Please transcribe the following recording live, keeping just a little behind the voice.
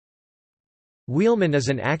Wheelman is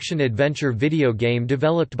an action-adventure video game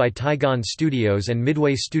developed by Tygon Studios and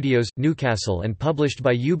Midway Studios, Newcastle and published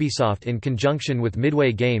by Ubisoft in conjunction with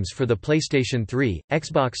Midway Games for the PlayStation 3,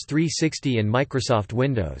 Xbox 360 and Microsoft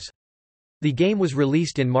Windows. The game was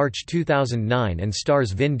released in March 2009 and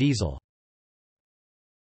stars Vin Diesel.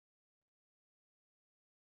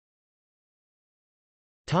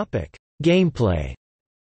 Gameplay.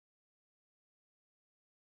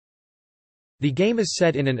 The game is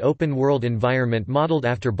set in an open-world environment modeled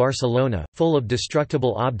after Barcelona, full of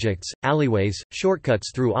destructible objects, alleyways,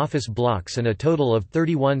 shortcuts through office blocks and a total of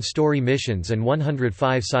 31 story missions and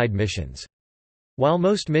 105 side missions. While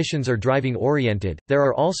most missions are driving-oriented, there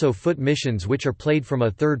are also foot missions which are played from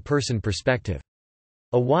a third-person perspective.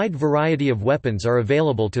 A wide variety of weapons are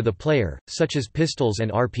available to the player, such as pistols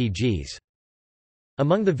and RPGs.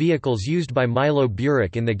 Among the vehicles used by Milo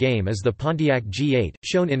Burek in the game is the Pontiac G8,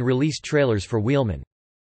 shown in release trailers for Wheelman.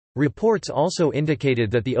 Reports also indicated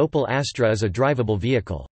that the Opel Astra is a drivable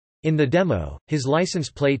vehicle. In the demo, his license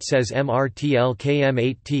plate says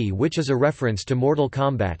MRTLKM8T, which is a reference to Mortal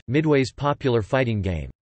Kombat, Midway's popular fighting game.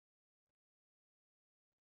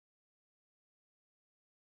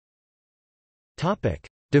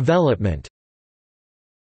 Development.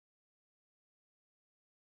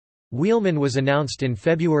 Wheelman was announced in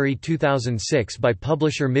February 2006 by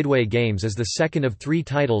publisher Midway Games as the second of 3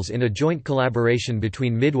 titles in a joint collaboration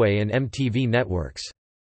between Midway and MTV Networks.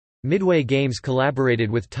 Midway Games collaborated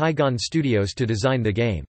with Tygon Studios to design the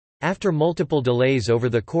game. After multiple delays over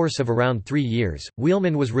the course of around 3 years,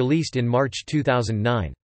 Wheelman was released in March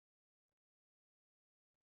 2009.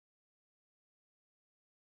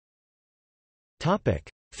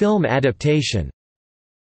 Film adaptation.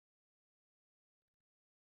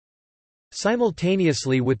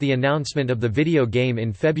 Simultaneously with the announcement of the video game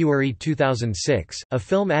in February 2006, a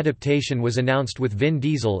film adaptation was announced with Vin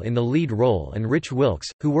Diesel in the lead role, and Rich Wilkes,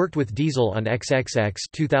 who worked with Diesel on XXX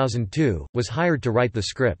 2002, was hired to write the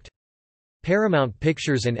script. Paramount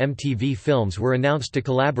Pictures and MTV Films were announced to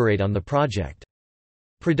collaborate on the project.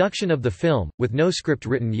 Production of the film, with no script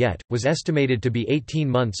written yet, was estimated to be 18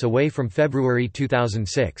 months away from February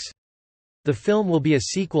 2006. The film will be a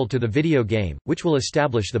sequel to the video game, which will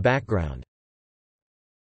establish the background.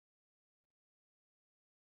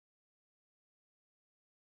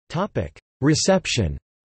 Reception.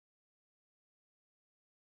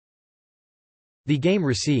 The game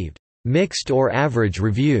received mixed or average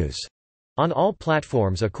reviews on all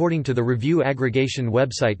platforms according to the review aggregation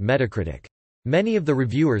website Metacritic. Many of the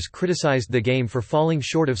reviewers criticized the game for falling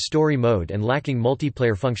short of story mode and lacking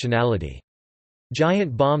multiplayer functionality.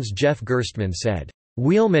 Giant Bomb's Jeff Gerstmann said,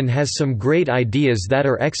 "Wheelman has some great ideas that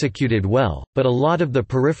are executed well, but a lot of the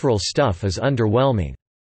peripheral stuff is underwhelming."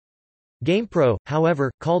 GamePro,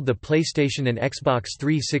 however, called the PlayStation and Xbox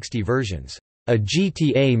 360 versions, "a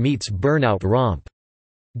GTA meets Burnout romp."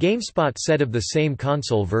 GameSpot said of the same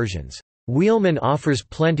console versions, "Wheelman offers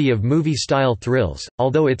plenty of movie-style thrills,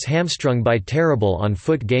 although it's hamstrung by terrible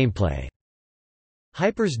on-foot gameplay."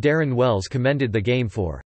 Hyper's Darren Wells commended the game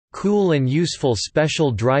for cool and useful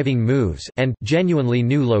special driving moves and genuinely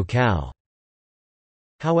new locale.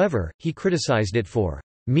 However, he criticized it for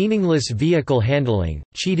meaningless vehicle handling,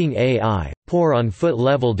 cheating AI, poor on-foot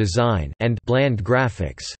level design, and bland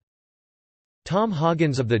graphics. Tom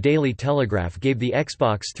Hoggins of the Daily Telegraph gave the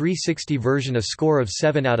Xbox 360 version a score of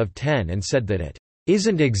 7 out of 10 and said that it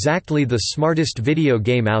isn't exactly the smartest video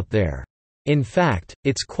game out there. In fact,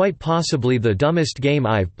 it's quite possibly the dumbest game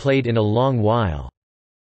I've played in a long while.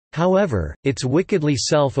 However, it's wickedly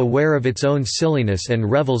self-aware of its own silliness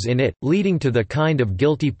and revels in it, leading to the kind of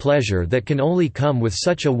guilty pleasure that can only come with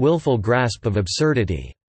such a willful grasp of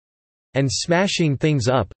absurdity. And smashing things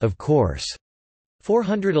up, of course.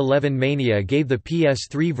 411 Mania gave the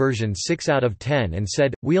PS3 version 6 out of 10 and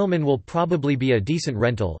said, "Wheelman will probably be a decent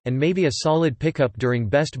rental, and maybe a solid pickup during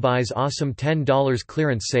Best Buy's awesome $10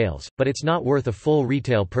 clearance sales, but it's not worth a full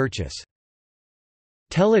retail purchase."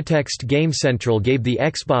 Teletext GameCentral gave the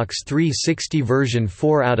Xbox 360 version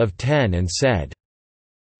 4 out of 10 and said,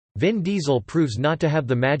 "Vin Diesel proves not to have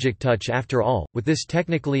the magic touch after all, with this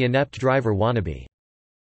technically inept driver wannabe.